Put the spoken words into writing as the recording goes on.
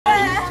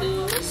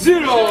0.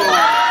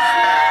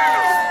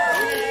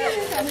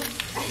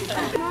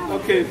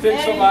 Okay,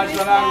 thanks so much,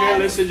 Mananga.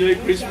 Let's enjoy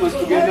Christmas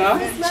together.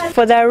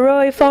 For the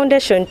Roy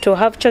Foundation to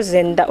have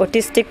chosen the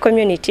autistic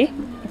community,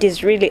 it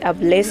is really a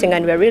blessing,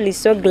 and we're really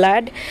so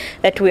glad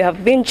that we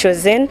have been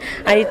chosen,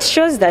 and it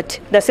shows that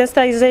the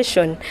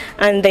sensitization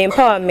and the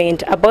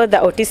empowerment about the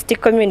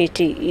autistic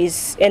community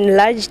is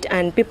enlarged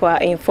and people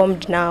are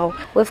informed now.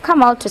 We've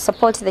come out to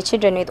support the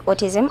children with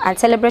autism and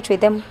celebrate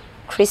with them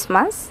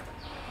Christmas,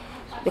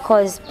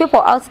 because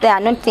people out there are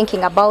not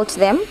thinking about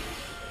them.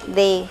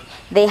 They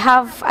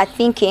have a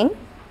thinking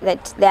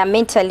that they are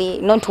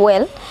mentally not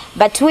well,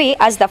 but we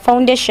as the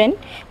foundation,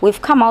 we've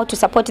come out to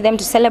support them,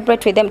 to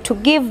celebrate with them, to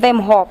give them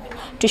hope,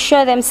 to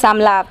show them some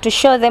love, to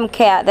show them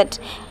care, that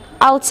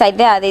outside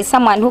there is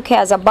someone who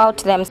cares about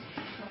them.